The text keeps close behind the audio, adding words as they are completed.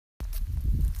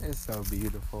It's so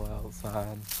beautiful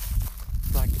outside.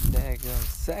 It's like a daggone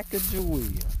sack of joy.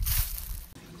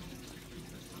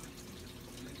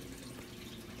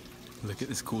 Look at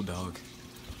this cool dog.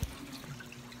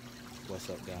 What's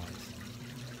up, guys?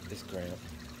 It's Grant,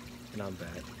 and I'm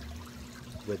back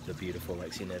with the beautiful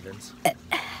Lexi Nevins.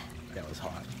 That was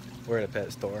hot. We're at a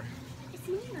pet store. It's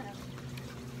Nemo.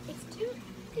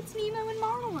 It's Nemo and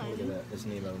Marlin. Look at that. It's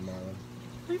Nemo and Marlin.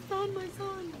 I found my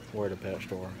son. We're at a pet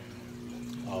store.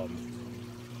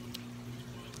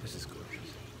 This is gorgeous.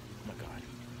 Oh my god.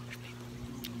 There's people.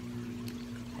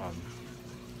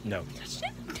 No.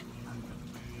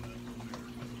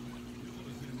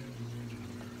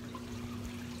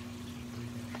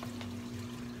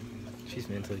 She's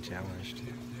mentally challenged.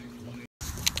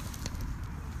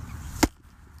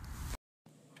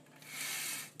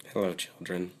 Hello,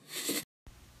 children.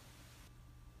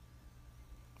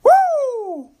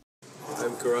 Woo!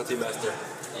 I'm Karate Master.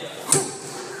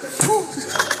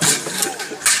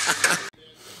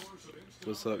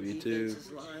 What's up, YouTube?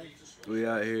 We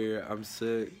out here. I'm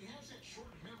sick.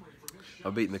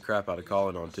 I'm beating the crap out of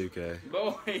Colin on 2K.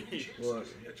 Boy! What?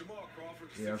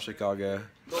 Yeah, I'm Chicago.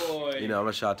 Boy! You know, I'm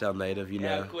a Chi-Town native, you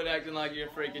know. Quit acting like you're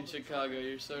freaking Chicago.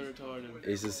 You're so retarded.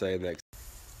 He's just saying that.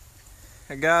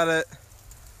 I got it.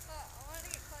 I want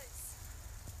to get close.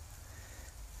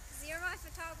 You're my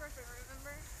photographer,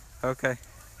 remember? Okay.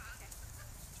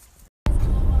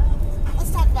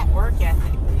 Let's talk about work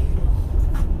ethic.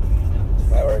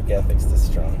 My work ethic's the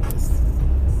strongest.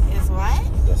 Is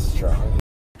what? The strongest.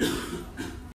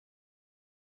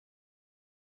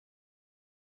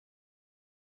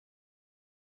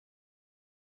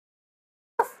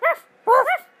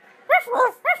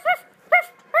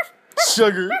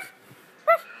 Sugar.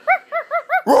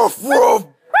 Ruff, ruff.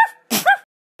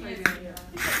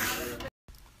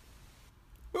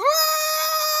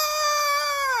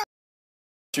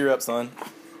 Cheer up, son.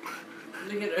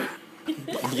 Look at her.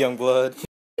 Young blood.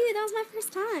 Dude, that was my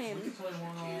first time. Play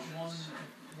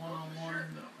one-on-one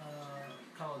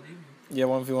Call of Duty. Yeah,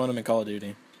 1v1 him in Call of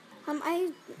Duty.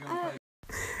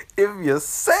 If you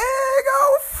sag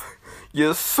off,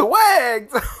 you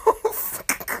swagged off.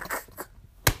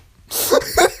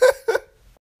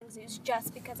 It's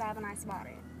just because I have a nice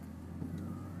body.